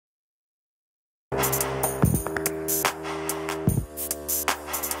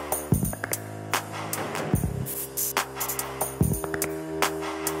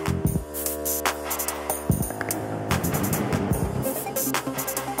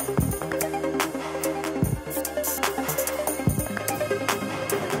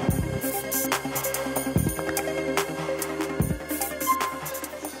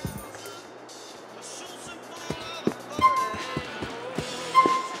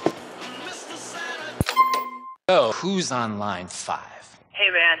So, who's on line 5? Hey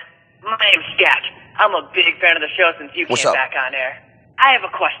man, my name's Jack. I'm a big fan of the show since you came back on air. I have a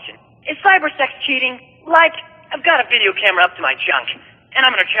question. Is cybersex cheating? Like, I've got a video camera up to my junk, and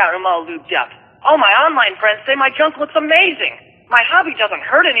I'm in a chat room all lubed up. All my online friends say my junk looks amazing. My hobby doesn't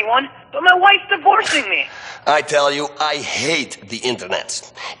hurt anyone, but my wife's divorcing me. I tell you, I hate the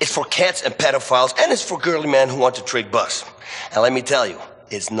internet. It's for cats and pedophiles, and it's for girly men who want to trick bus. And let me tell you,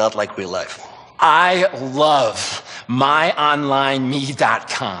 it's not like real life. I love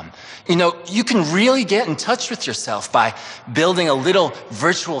myonlineme.com. You know, you can really get in touch with yourself by building a little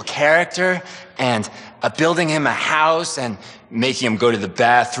virtual character and building him a house and making him go to the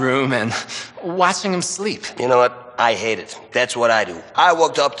bathroom and watching him sleep. You know what? I hate it. That's what I do. I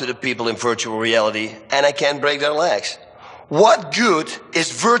walked up to the people in virtual reality and I can't break their legs. What good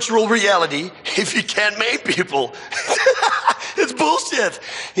is virtual reality if you can't make people? It's bullshit.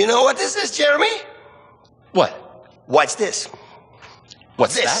 You know what this is, Jeremy? What? Watch this.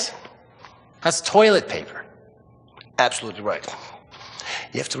 What's this? That? That's toilet paper. Absolutely right.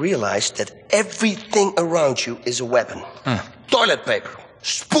 You have to realize that everything around you is a weapon. Toilet paper,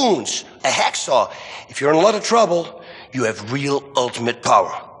 spoons, a hacksaw. If you're in a lot of trouble, you have real ultimate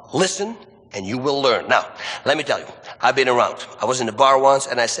power. Listen, and you will learn. Now, let me tell you, I've been around. I was in the bar once,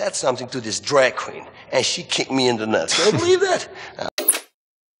 and I said something to this drag queen, and she kicked me in the nuts. Can you believe that?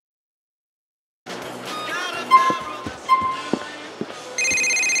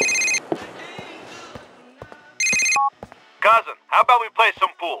 Cousin, how about we play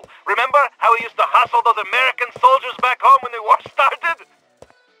some pool? Remember how we used to hustle those American soldiers back home when the war started?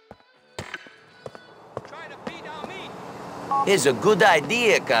 Here's a good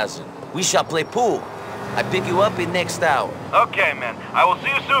idea, cousin. We shall play pool. I pick you up in next hour. Okay, man. I will see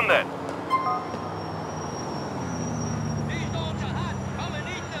you soon then.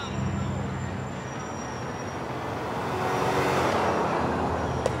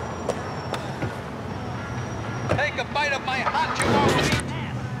 Take a bite of my hot, you won't eat.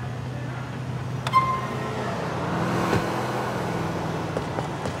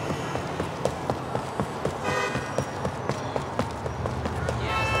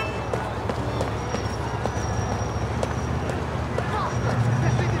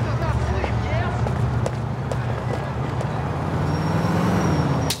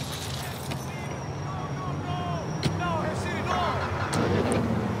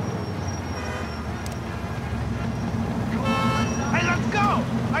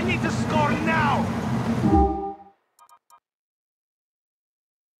 I need to score now!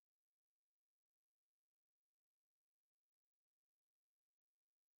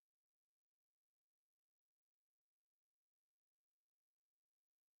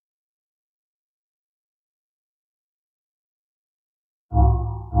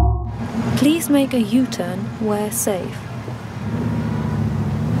 Please make a U-turn where safe.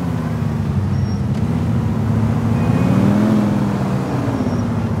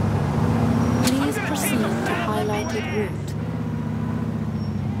 Please proceed to highlighted route.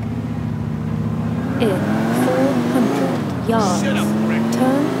 In 400 yards,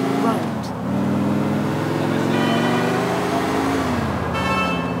 turn right.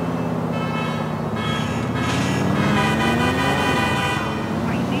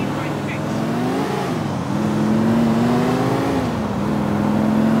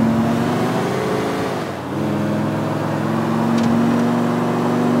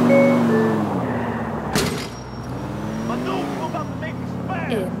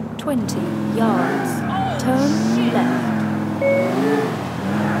 In 20 yards, turn left.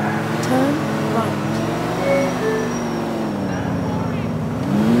 Turn right.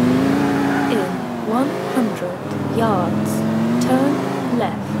 In 100 yards, turn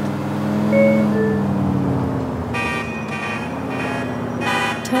left.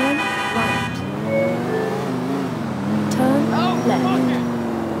 Turn right. Turn left.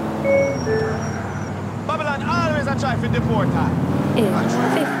 Babylon always a try for deport her. In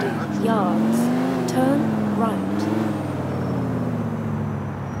 50 yards, turn right.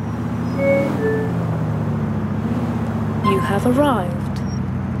 You have arrived.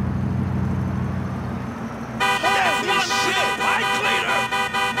 That's one shit! I clean her!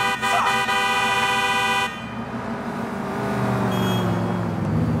 Fuck!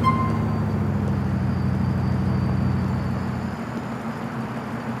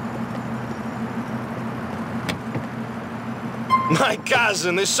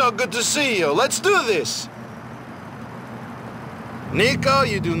 cousin, it's so good to see you. Let's do this. Niko,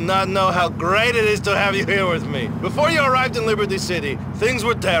 you do not know how great it is to have you here with me. Before you arrived in Liberty City, things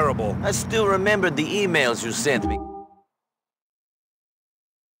were terrible. I still remember the emails you sent me.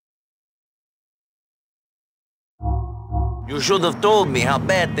 You should have told me how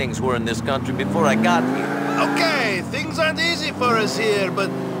bad things were in this country before I got here. Okay, things aren't easy for us here, but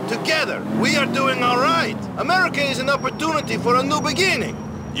together, we are doing all right. America is an opportunity for a new beginning.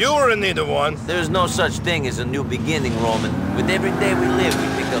 You were in need of one. There's no such thing as a new beginning, Roman. With every day we live, we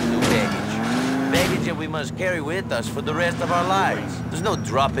pick up new baggage. Baggage that we must carry with us for the rest of our lives. There's no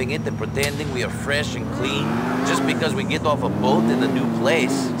dropping it and pretending we are fresh and clean just because we get off a boat in a new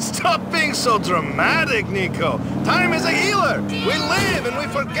place. Stop being so dramatic, Niko. Time is a healer. We live and we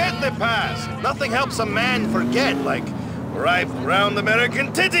forget the past. Nothing helps a man forget, like ripe, round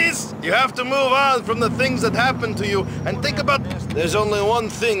American titties. You have to move on from the things that happened to you and think about... There's only one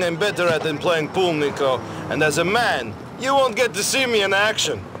thing I'm better at than playing pool, Niko. And as a man, you won't get to see me in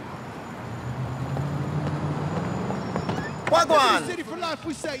action. What one? City for life,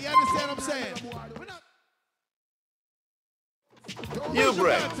 we say. You understand what I'm saying? You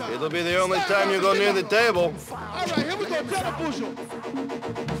break. It'll be the only time you go near the table. All right, here we go. Tell the bushel.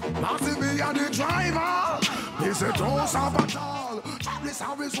 Massively on the driver. This is don't stop at all. This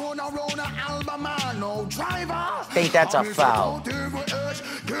how it's run around an album man. No driver. Think that's a foul.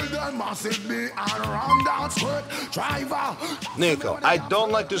 Niko, I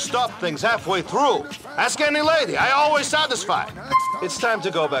don't like to stop things halfway through. Ask any lady. I always satisfy. It's time to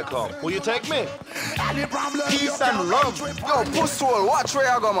go back home. Will you take me? Peace and love. Yo, push soul. Watch where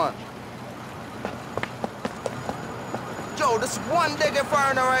you go, man. Yo, this one day get fire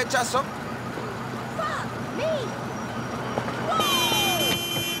in the right chest up.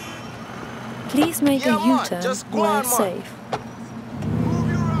 Please make a U-turn where safe.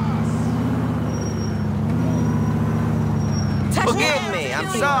 Forgive me, I'm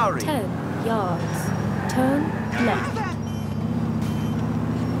sorry. 10 yards. Turn left.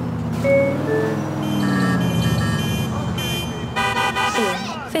 In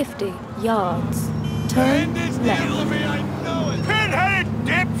 50 yards. Turn left. Pinheaded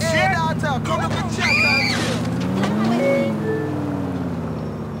dipshit! Come up and check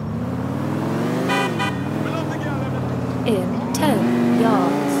In 10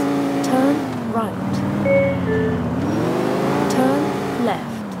 yards. Turn right. Turn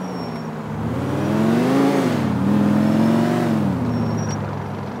left.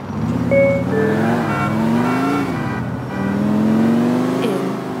 In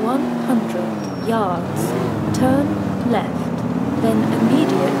 100 yards. Turn left. Then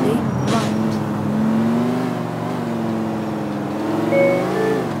immediately right.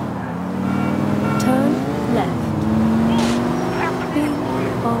 Turn left. Bing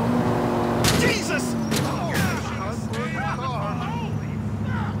bong. Jesus!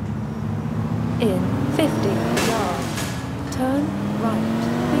 In 50 yards. Turn right.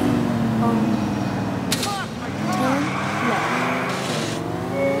 Bing bong. Turn left.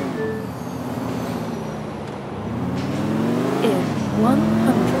 In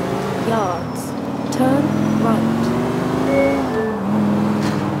 100 yards. Turn right.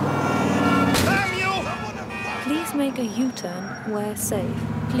 Please make a U-turn where safe.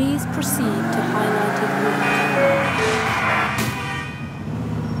 Please proceed to highlighted route.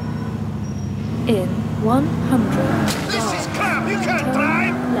 In 100 yards. This is crap! You can't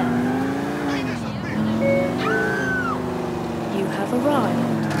drive! Left. You have arrived.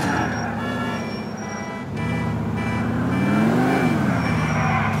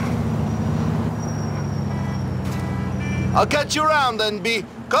 I'll catch you around and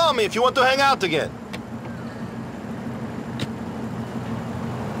call me if you want to hang out again.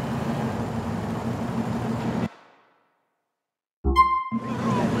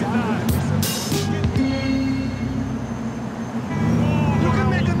 You can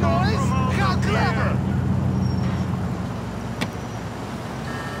make a noise? How clever!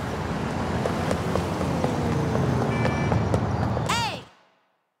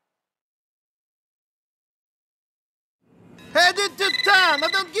 Headed to town. I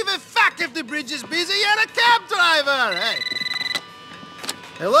don't give a fuck if the bridge is busy. You're a cab driver. Hey.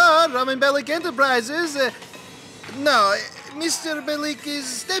 Hello, Ramen Bellic Enterprises. No, Mr. Bellic is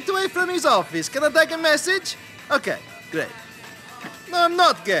stepped away from his office. Can I take a message? Okay, great. No, I'm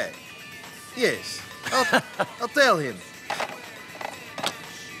not gay. Yes, I'll tell him.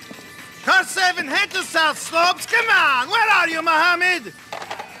 Car 7, head to South Slopes. Come on, where are you, Mohammed?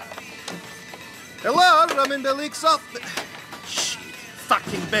 Hello, Ramen Bellic's office. Shit,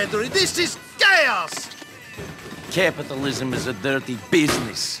 fucking battery. This is chaos. Capitalism is a dirty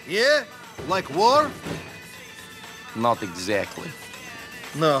business. Yeah? Like war? Not exactly.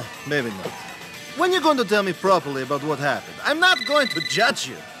 No, maybe not. When you going to tell me properly about what happened? I'm not going to judge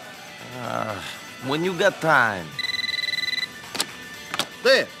you. When you got time.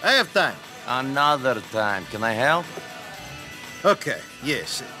 There, I have time. Another time. Can I help? Okay,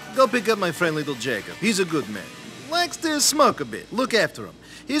 yes. Go pick up my friend little Jacob. He's a good man. Likes to smoke a bit. Look after him.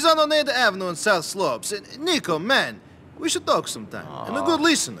 He's on Oneida Avenue in South Slopes. And Niko, man, we should talk sometime. I'm a good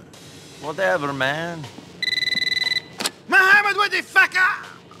listener. Whatever, man. Mohammed, what the fucker?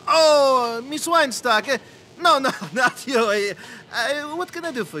 Oh, Miss Weinstock. No, not you. What can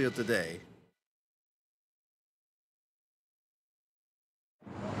I do for you today?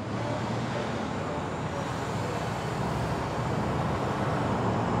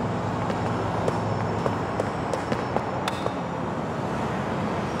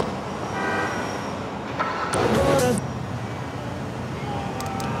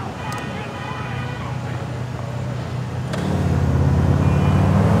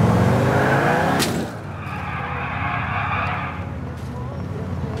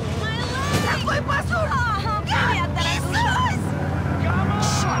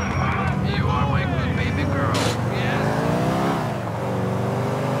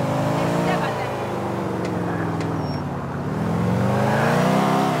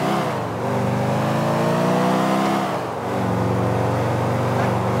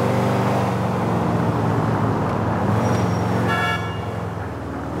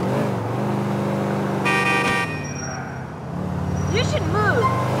 You should move,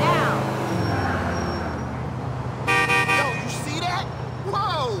 now. Yo, you see that?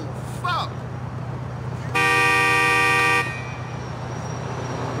 Whoa, fuck.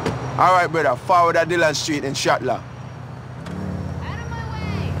 All right, brother, forward at Dillon Street in Shatler. Out of my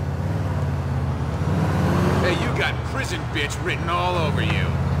way. Hey, you got prison bitch written all over you.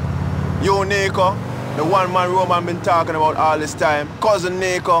 You, Niko, the one-man Roman been talking about all this time. Cousin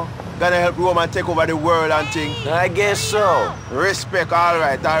Niko, gonna help Roman take over the world and thing. I guess so. Respect, all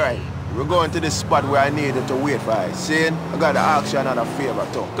right. We're going to this spot where I needed to wait for I. See? I gotta ask you another favor,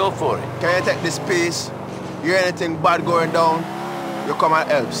 too. Go for it. Can you take this piece? Hear anything bad going down? You come and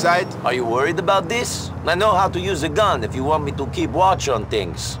help, sight? Are you worried about this? I know how to use a gun if you want me to keep watch on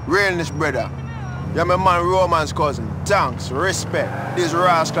things. Realness, brother. You're my man Roman's cousin. Thanks, respect. These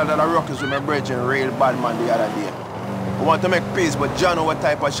rascals that are rockers with my brethren real bad man the other day. I want to make peace, but John know what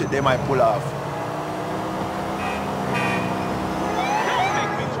type of shit they might pull off.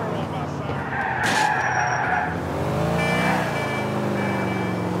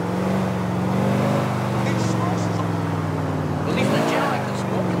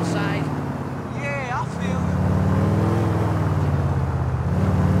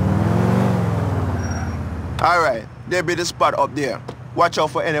 All right, there be the spot up there. Watch out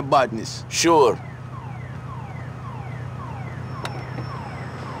for any badness. Sure.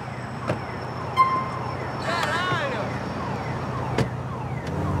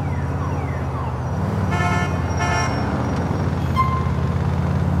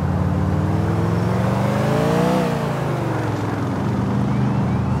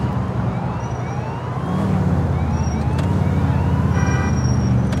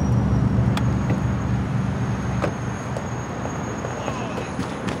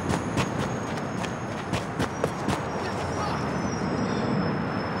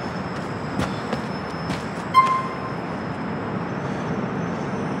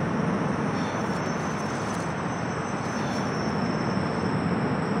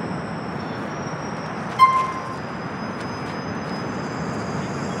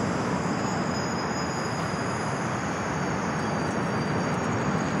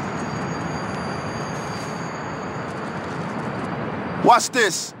 What's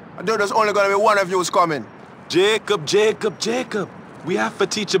this? I know there's only gonna be one of you who's coming. Jacob. We have to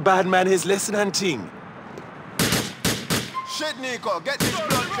teach a bad man his lesson and thing. Shit, Niko, get this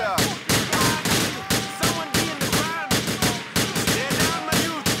blood clear. Someone be in the ground. Stand down, my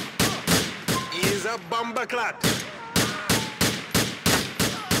youth. He's a bomber clot.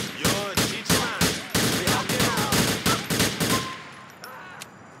 You're a teacher, man. We help you now.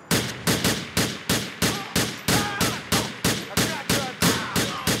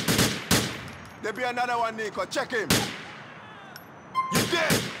 There be another one, Niko. Check him. You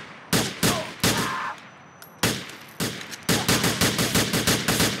dead.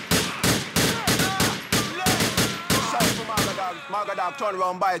 Sorry for Magadog, turn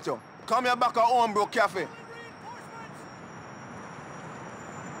around, bite you. Come here back at Homebrew Cafe.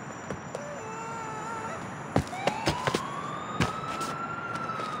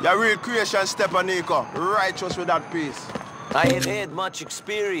 Your real creation, Stepper Niko. Righteous with that piece. I ain't had much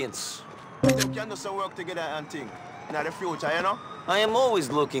experience. We can do some work together and think. In the future, you know? I am always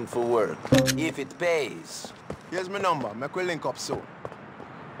looking for work, if it pays. Here's my number. Make we link up soon.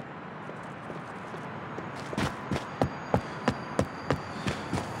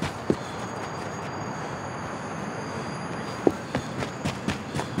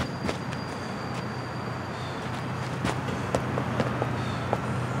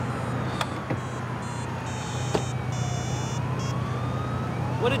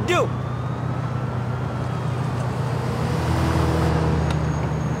 What'd it do?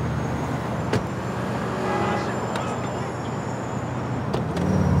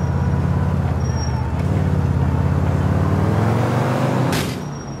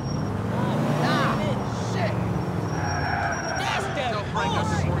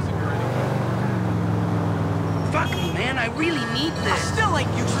 Fuck me, man. I really need this. I still ain't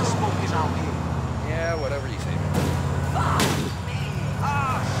used to smoking out here. Yeah, whatever you say, man. Fuck me.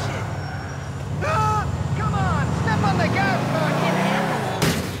 Oh, shit. Ah, come on. Step on the gas so I can handle all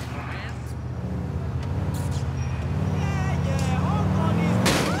this, man. Yeah, hold on these...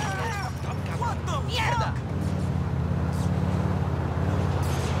 What the fuck?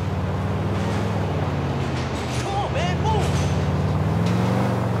 Come on, man. Move.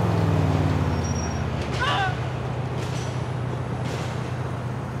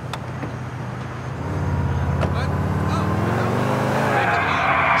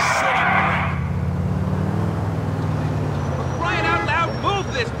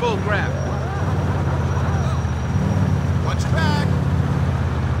 Bullcrap. Watch your back.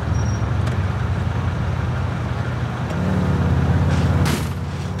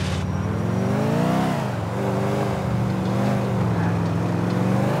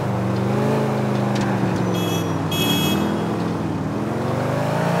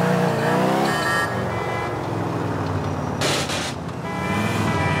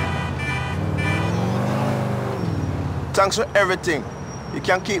 Thanks for everything. You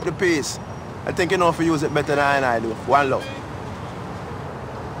can keep the peace. I think you know if you use it better than I do. One love.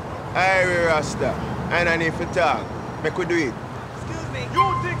 Hey, Rasta. And I need to talk. Make we do it. Excuse me.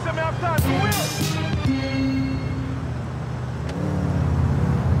 You think some have time to win?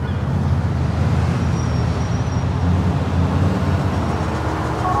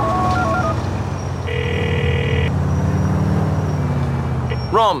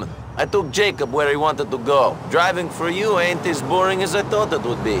 Roman, I took Jacob where he wanted to go. Driving for you ain't as boring as I thought it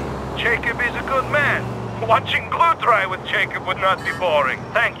would be. Jacob is a good man. Watching glue dry with Jacob would not be boring.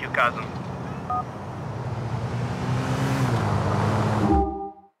 Thank you, cousin.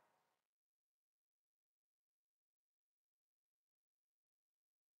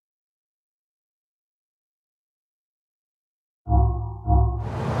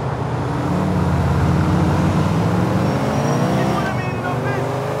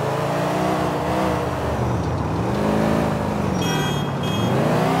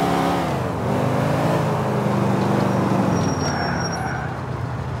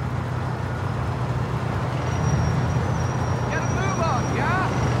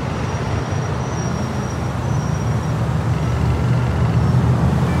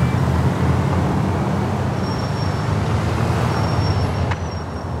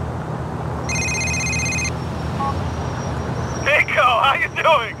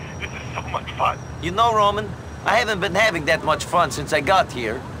 You know, Roman, I haven't been having that much fun since I got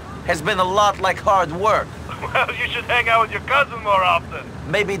here. Has been a lot like hard work. Well, you should hang out with your cousin more often.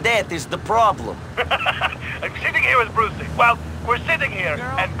 Maybe that is the problem. I'm sitting here with Brucey. Well, we're sitting here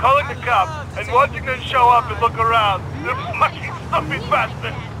and calling the cops and watching them show up and look around. They're fucking stupid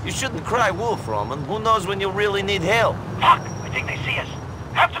bastards. You shouldn't cry wolf, Roman. Who knows when you really need help? Fuck! I think they see us.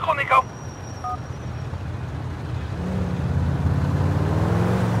 Have to call Niko.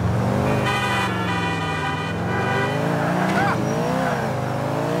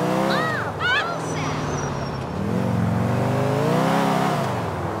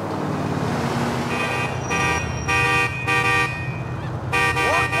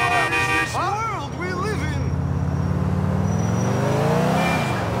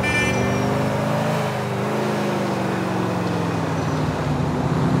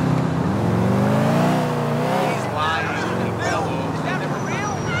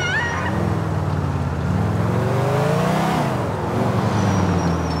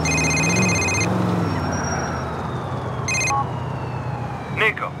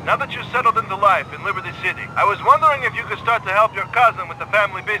 Niko, now that you've settled into life in Liberty City, I was wondering if you could start to help your cousin with the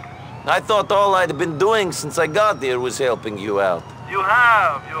family business. I thought all I'd been doing since I got here was helping you out. You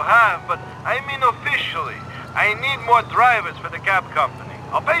have, but I mean officially. I need more drivers for the cab company.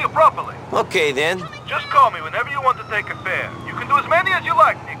 I'll pay you properly. Okay, then. Just call me whenever you want to take a fare. You can do as many as you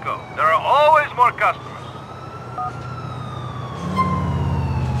like, Niko. There are always more customers.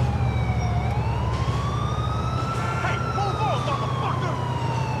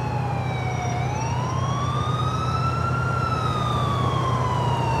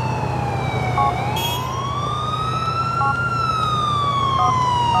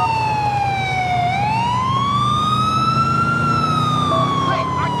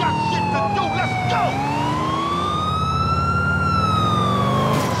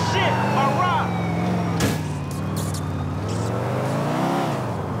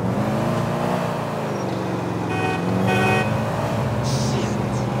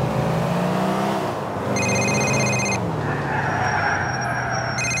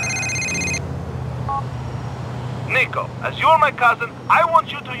 Niko, as you're my cousin, I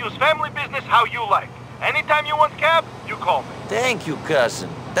want you to use family business how you like. Anytime you want cab, you call me. Thank you, cousin.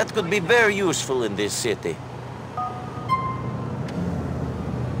 That could be very useful in this city.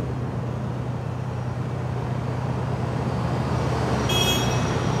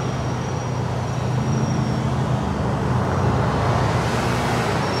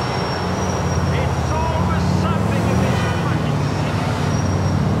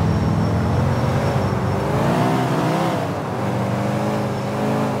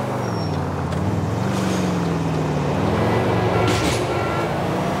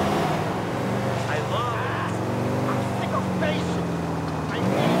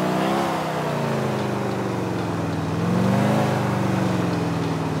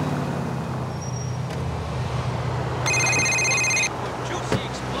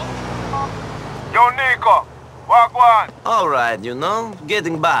 Yo, Niko, walk on. All right, you know,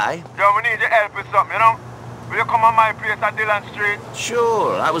 getting by. Yo, we need your help with something, you know? Will you come on my place at Dillon Street?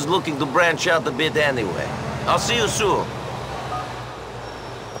 Sure, I was looking to branch out a bit anyway. I'll see you soon.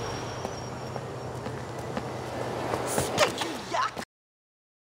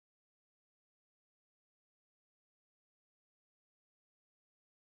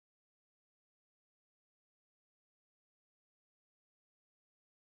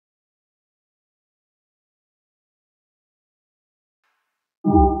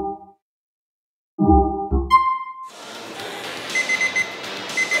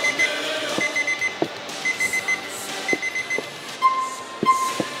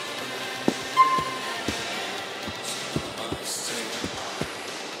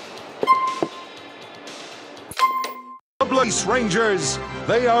 Police Rangers.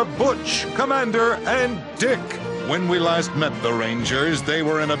 They are Butch, Commander, and Dick. When we last met the Rangers, they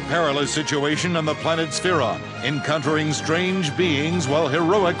were in a perilous situation on the planet Spheron, encountering strange beings while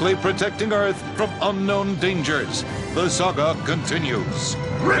heroically protecting Earth from unknown dangers. The saga continues.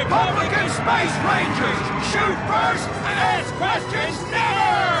 Republican Space Rangers! Shoot first and ask questions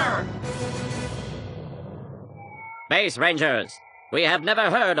never! Space Rangers, we have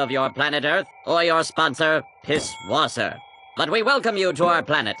never heard of your planet Earth or your sponsor, Pisswasser. But we welcome you to our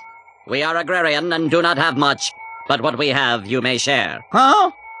planet. We are agrarian and do not have much, but what we have you may share.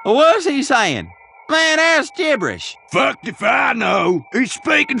 Huh? What's he saying? Man, that's gibberish. Fucked if I know. He's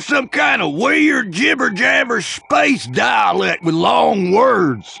speaking some kind of weird jibber-jabber space dialect with long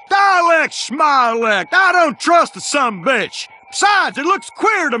words. Dialect, schmilect. I don't trust the sumbitch. Besides, it looks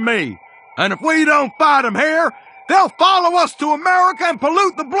queer to me. And if we don't fight them here, they'll follow us to America and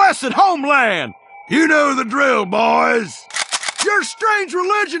pollute the blessed homeland. You know the drill, boys. Your strange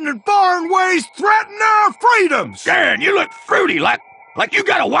religion and foreign ways threaten our freedoms. Darren, you look fruity, like you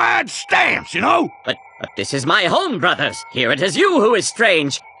got a wide stance, you know? But this is my home, brothers. Here it is you who is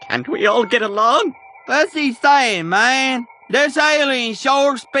strange. Can't we all get along? What's he saying, man? This alien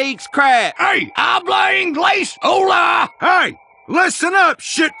sure speaks crap. Hey, habla inglés, hola! Hey, listen up,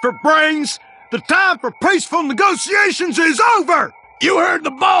 shit for brains. The time for peaceful negotiations is over. You heard the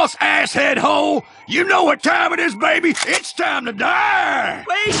boss, asshead hole. You know what time it is, baby. It's time to die.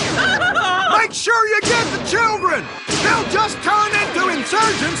 Wait! Make sure you get the children. They'll just turn into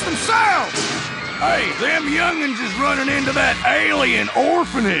insurgents themselves. Hey, them young'uns is running into that alien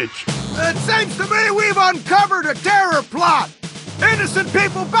orphanage. It seems to me we've uncovered a terror plot. Innocent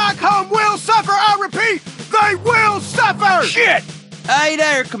people back home will suffer. I repeat, they will suffer. Shit! Hey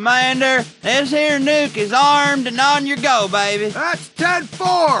there, Commander. This here nuke is armed and on your go, baby. That's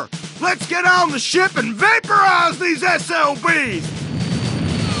 10-4. Let's get on the ship and vaporize these SLBs.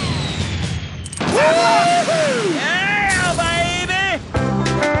 Woo-hoo! Yeah, baby!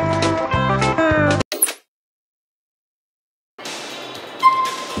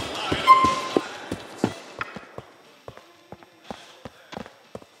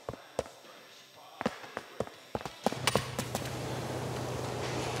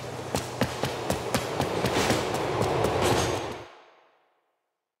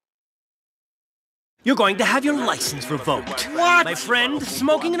 You're going to have your license revoked. What? My friend,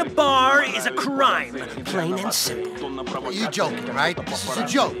 smoking in a bar is a crime. Plain and simple. You're joking, right? This is a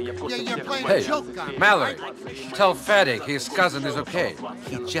joke. Yeah, you're playing a joke on me. Mallory, tell Fatty his cousin is okay.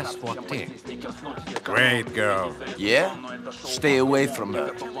 He just walked in. Great girl. Yeah? Stay away from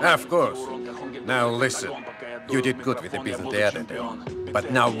her. Of course. Now listen. You did good with the business the other day.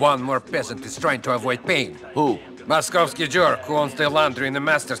 But now one more peasant is trying to avoid pain. Who? Moskovsky jerk who owns the laundry in the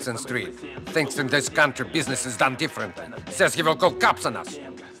Masterson Street. Thinks in this country business is done differently. Says he will call cops on us.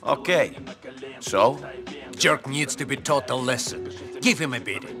 Okay. So? Jerk needs to be taught a lesson. Give him a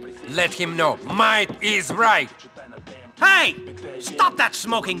beating. Let him know might is right. Hey! Stop that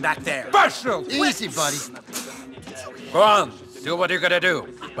smoking back there! Partial! Easy, buddy. Go on. Do what you gotta do.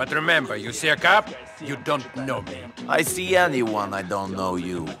 But remember, you see a cop, you don't know me. I see anyone, I don't know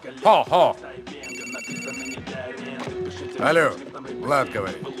you. Ho, ho. Алло, Влад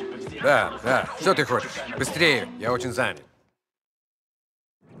говорит. Да, что ты хочешь? Быстрее, я очень занят.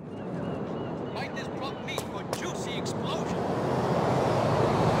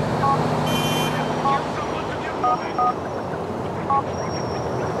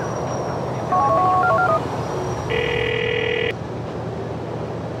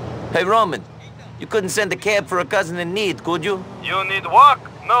 Hey, Roman, you couldn't send a cab for a cousin in need, could you? You need walk?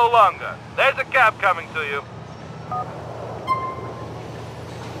 No longer. There's a cab coming to you.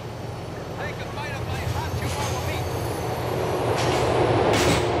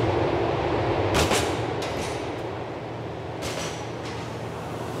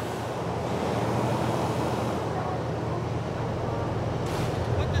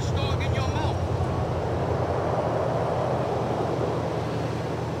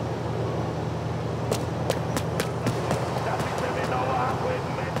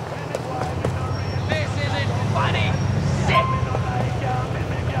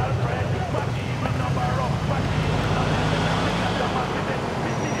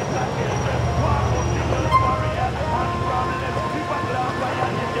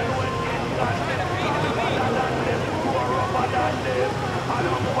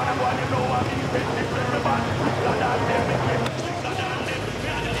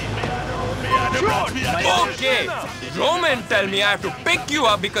 Okay, Roman tell me I have to pick you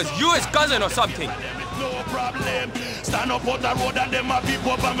up because you his cousin or something. No problem. Stand up on the road and them a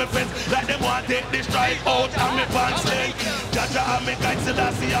people up on me fence. Like them want to take the strike out of me pants leg. Jaja and me guide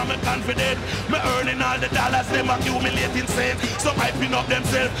Selassie and me confident. Me earning all the dollars, them accumulating cents. So hyping up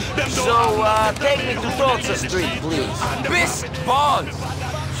themselves. Them So, take me to Tulsa Street, please. Piss balls!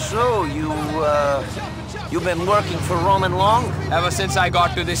 So, you've been working for Roman long? Ever since I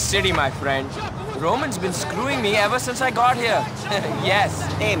got to this city, my friend. Roman's been screwing me ever since I got here. Yes.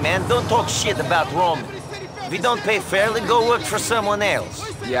 Hey, man, don't talk shit about Roman. If you don't pay fairly, go work for someone else.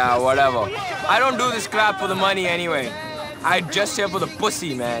 Yeah, whatever. I don't do this crap for the money anyway. I'm just here for the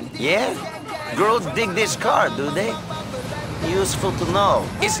pussy, man. Yeah? Girls dig this car, do they? Useful to know.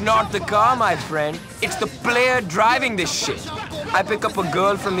 It's not the car, my friend. It's the player driving this shit. I pick up a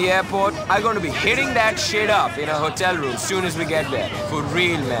girl from the airport, I'm gonna be hitting that shit up in a hotel room soon as we get there. For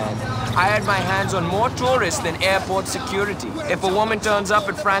real, man. I had my hands on more tourists than airport security. If a woman turns up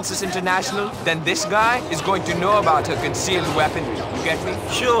at Francis International, then this guy is going to know about her concealed weaponry. You get me?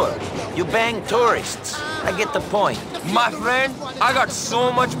 Sure. You bang tourists. I get the point. My friend, I got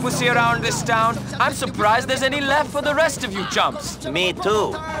so much pussy around this town, I'm surprised there's any left for the rest of you chumps. Me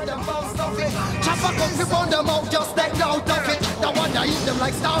too. Chopper comes to burn them out, just take out of it. The one that eat them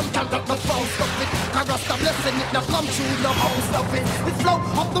like storm, can't let no phone stop it. Caress the blessing, it not come true, no home stop it. It flow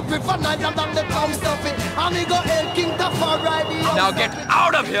up the river, night and down the town, stop it. Amigo, El King, Tafar, right here. Now get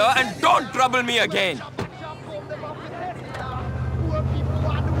out of here and don't trouble me again.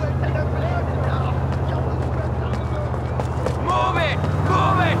 Move it!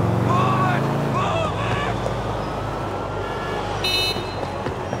 Move it! Move it! Move it!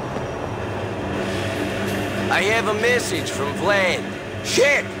 I have a message from Vlad.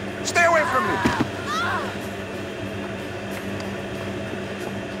 Shit! Stay away from me!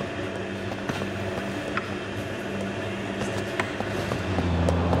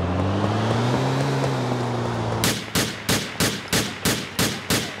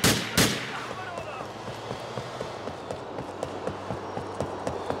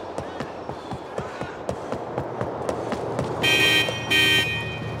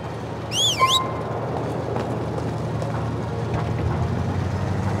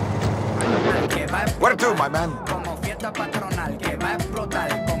 Where to, my man? Como fiesta patronal que va a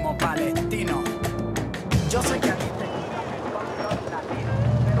explotar como palestino. Yo sé que a ti te gusta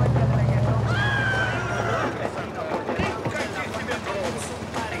el reggaetón, pero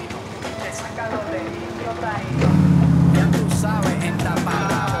este Ya tú sabes, en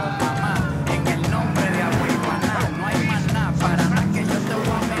taparrabo, mamá. En el nombre de agua y maná. No hay más nada para nada que yo te voy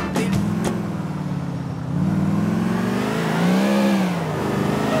a mentir.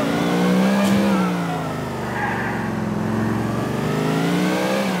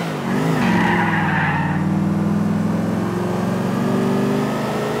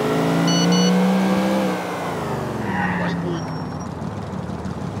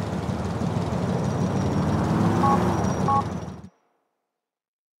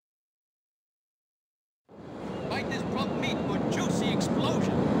 Bite this plump meat for juicy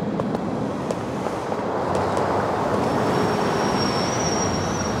explosion.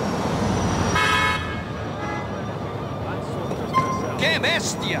 ¡Qué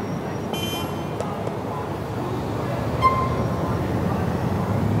bestia!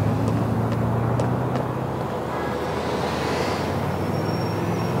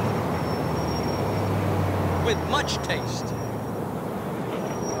 With much taste.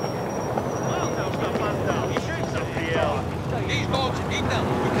 These dogs eat them.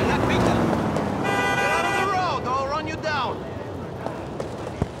 We cannot beat them. Get out of the road, or I'll run you down.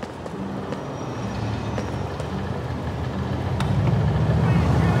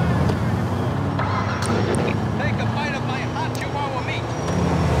 Take a bite of my hot chihuahua meat.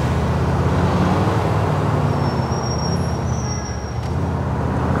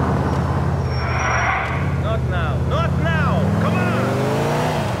 Not now. Not now. Come on.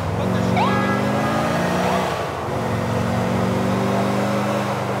 Put the stop.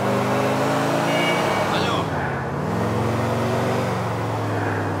 Hello.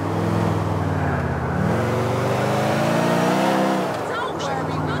 Don't worry,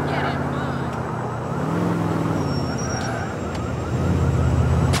 we'll get it fine.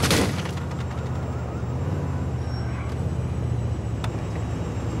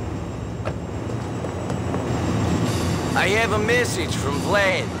 I have a message from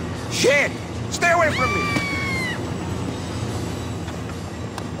Vlad. Shit! Stay away from me!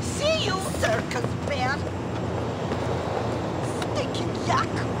 See you, circus man. Stinking yuck.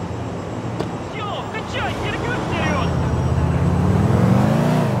 Все, качай, перекрыл вперед!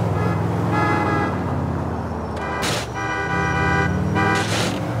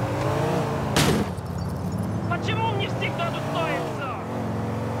 Почему он не всегда достоится?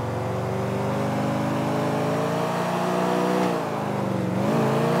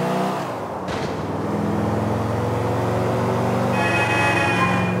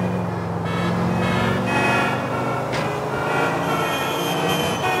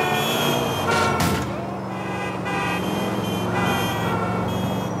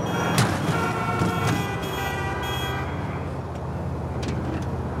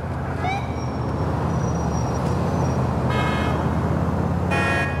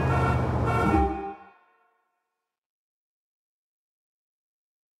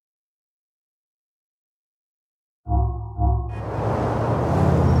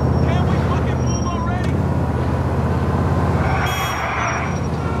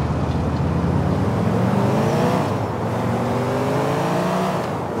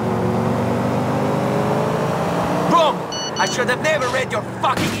 I should have never read your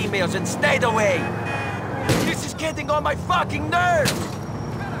fucking emails and stayed away! This is getting on my fucking nerves!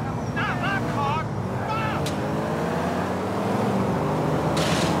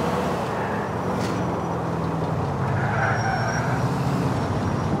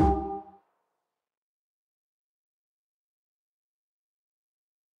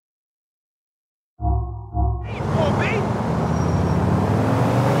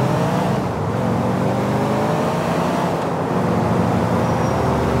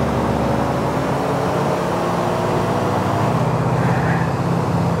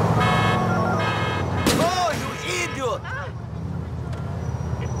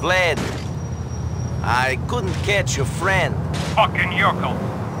 Vlad, I couldn't catch your friend. Fucking yokel.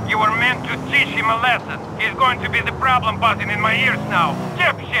 You were meant to teach him a lesson. He's going to be the problem buzzing in my ears now.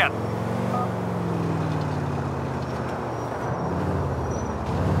 Dipshit!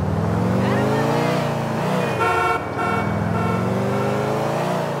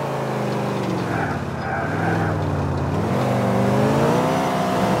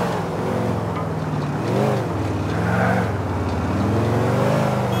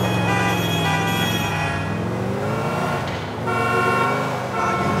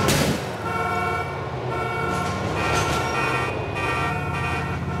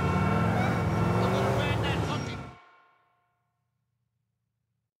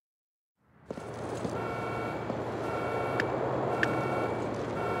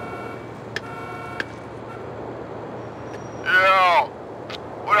 Yo,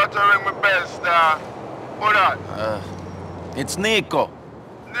 what have to ring my bell, star? What that? It's Niko.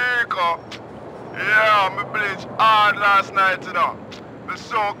 Niko? Yeah, me bleach hard last night, you know. Me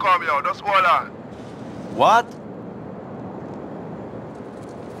soon come, yo. Just hold on. What?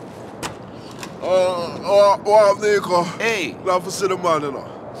 What up, Niko? Hey. Glad to see the man, you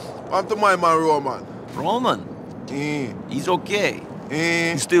know. Want to my man, Roman. Roman? He's okay.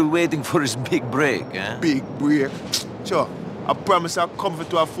 He's still waiting for his big break, eh? Big break? Sure. I promise I'll comfort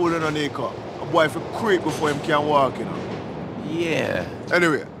to a fool, you know, Niko. A boy for creep before him can walk, you know. Yeah.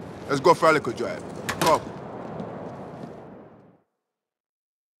 Anyway, let's go for a little drive. Come.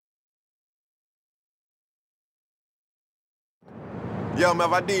 Yeah, I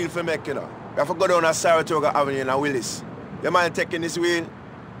have a deal for make, you know. We have to go down to Saratoga Avenue in Willis. You mind taking this wheel?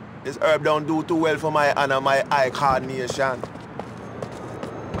 This herb don't do too well for my hand and my eye coordination.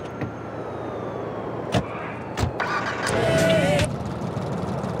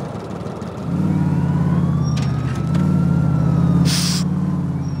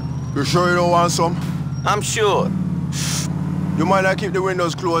 You sure you don't want some? I'm sure. You mind I keep the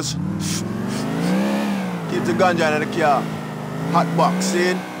windows closed? Keep the ganja in the car. Hot box,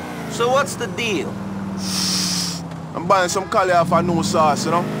 see? So what's the deal? I'm buying some collie off a new sauce,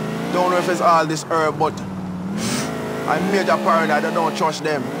 you know? Don't know if it's all this herb, but I'm major paranoid, I don't trust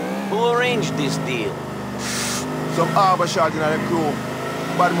them. Who arranged this deal? Some harbor shot in the crew.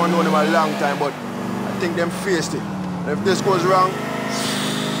 Bad man know them a long time, but I think them faced it. And if this goes wrong,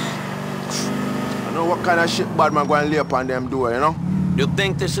 I know what kind of shit bad man going to lay upon them door, you know? You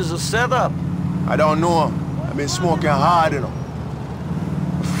think this is a setup? I don't know. I've been smoking hard, you know.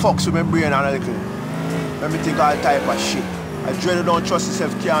 Fucks with my brain analytically. Let me think all type of shit. I dread don't trust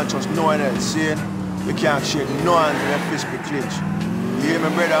yourself, can't trust no one else, see? You can't shake no hand when your fist be clenched. You hear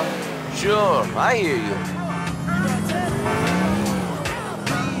me, brother? Sure, I hear you.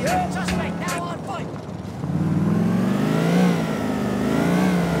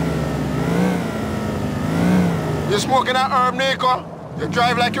 You smoking that herb, Niko? You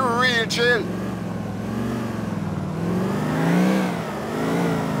drive like a real chill.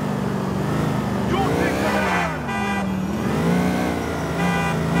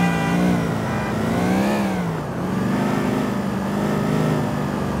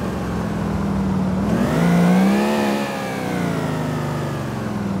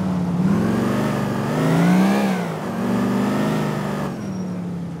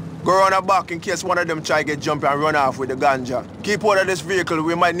 Go around the back in case one of them try to get jumpy and run off with the ganja. Keep out of this vehicle,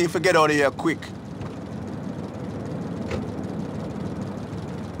 we might need to get out of here quick.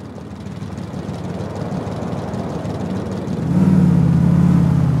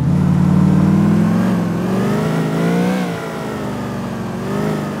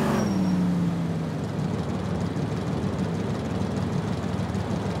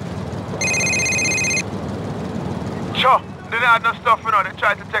 Sure, they didn't have no stuff, you know. They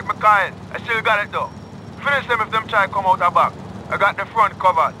tried to take my car in. I still got it, though. Finish them if them try to come out the back. I got the front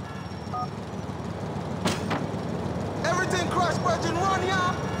covered. Everything crushed, Virgin, run,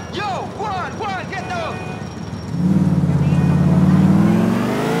 y'all! Yo, one, get down!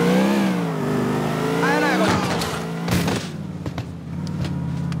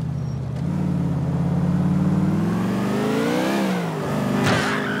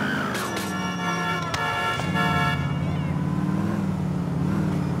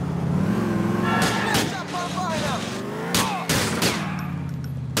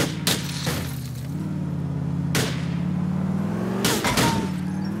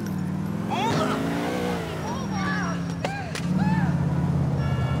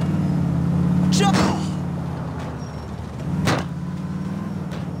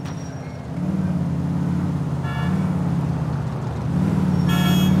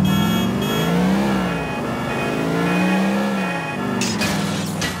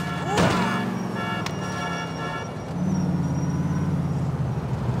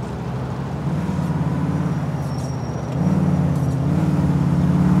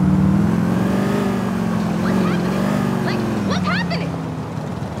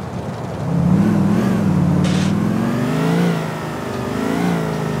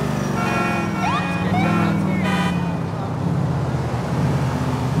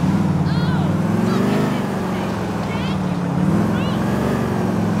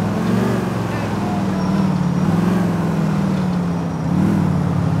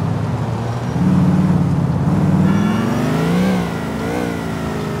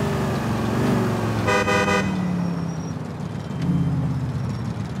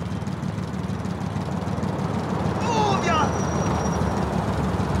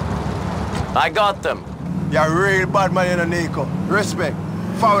 I got them. You're a real bad man, you know, Niko. Respect.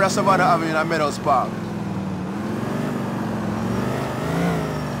 Forward to Savannah Avenue in Meadows Park.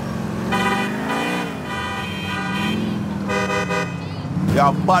 You're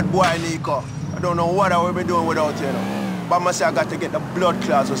a bad boy, Niko. I don't know what I will be doing without you, But I say I got to get the blood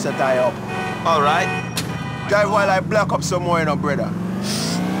clots to set I up. All right. Drive while I black up some more, brother.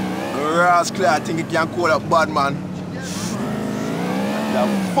 The rascal, I think he can call a bad man. The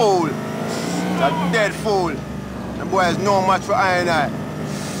fool. The dead fool. The boy is no match for I and I.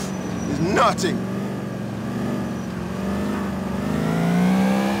 He's nothing.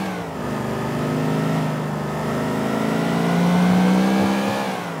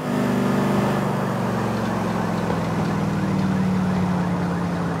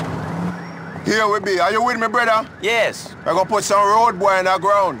 Here we be. Are you with me, brother? Yes. We're gonna put some road boy in the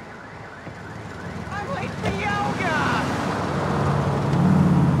ground. I'm late for yoga.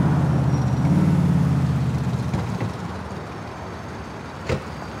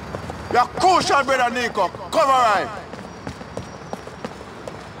 You're crucial, brother Niko. Cover right.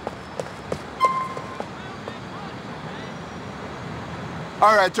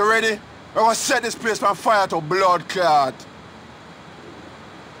 All right, you ready? We're gonna set this place on fire to blood clot.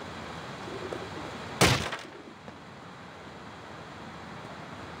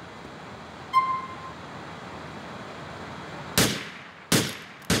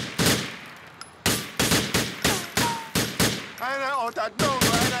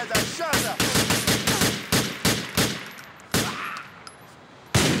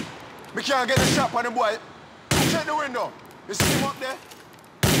 We can't get the shot on the boy. Check the window. You see him up there?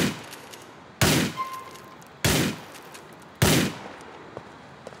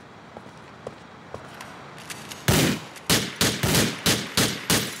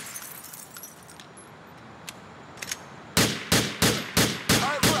 All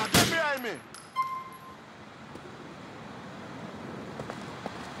right, bro, get behind me.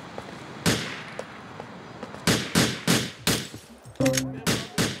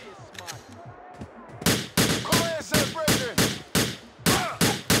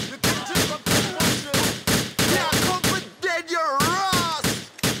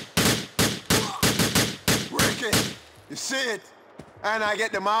 You see it? And I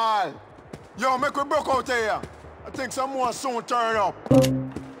get them all. Yo, make we broke out here. I think some more soon turn up.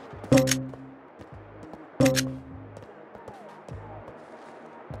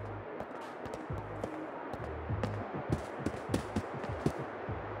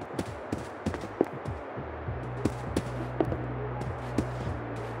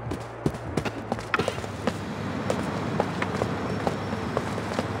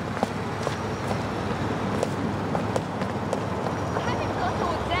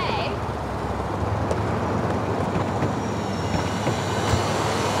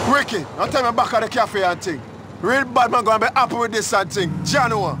 Ricky, don't tell me back at the cafe and thing. Real bad man gonna be happy with this and thing.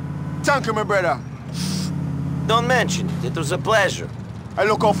 Jano, thank you, my brother. Don't mention it. It was a pleasure. I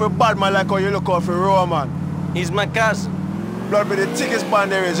look out for bad man like how you look out for Roman. He's my cousin. Blood be the thickest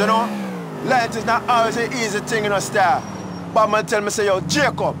band there is, you know? Light is not always an easy thing in a star. Bad man tell me, say, yo,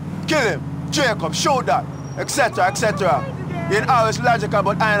 Jacob, kill him. Jacob, show that, etc., etc. He ain't always logical,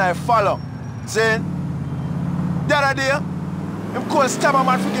 but I and I follow. See? The other day, him could stab a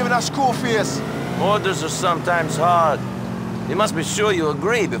man for giving a screw face. Orders are sometimes hard. You must be sure you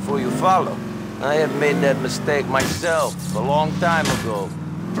agree before you follow. I have made that mistake myself a long time ago.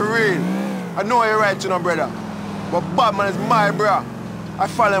 For real. I know you're right, you know, brother. But Batman is my bro. I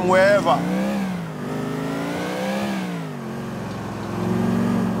follow him wherever.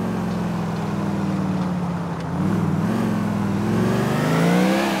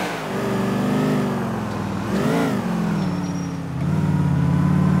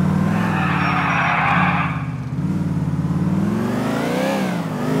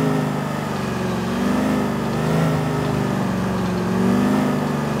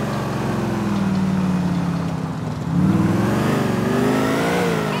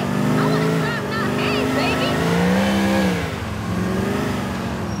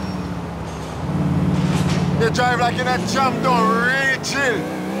 They drive like in a jam down, really chill.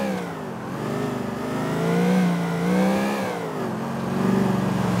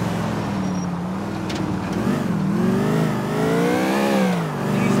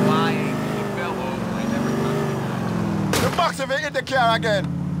 He's lying. He fell over. He never touched me. The box of it hit the car again.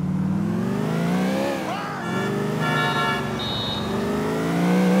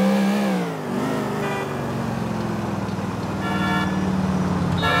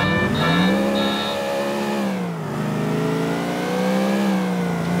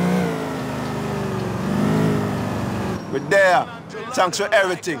 We're there. Thanks for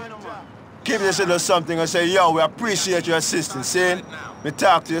everything. Keep this little something and say, yo, we appreciate your assistance. See? Me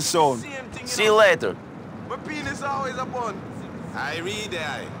talk to you soon. See you later. My penis always a bun. I read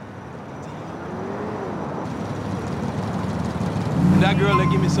it. That girl, they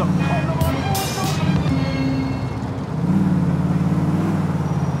give me something.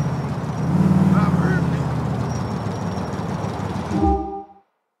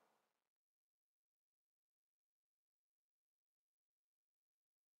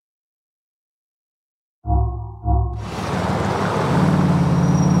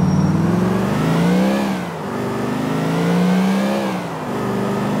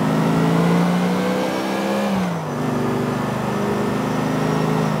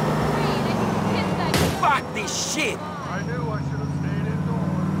 Shit! I knew I should have stayed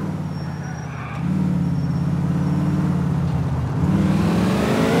indoors.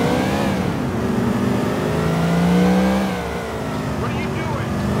 What are you doing?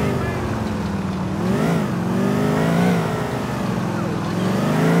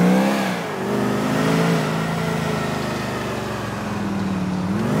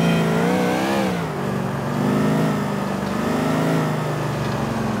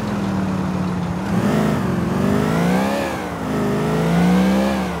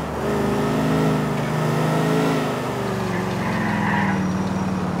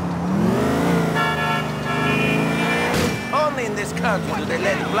 Only in this country do they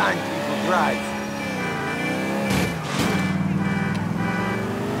let blind people drive.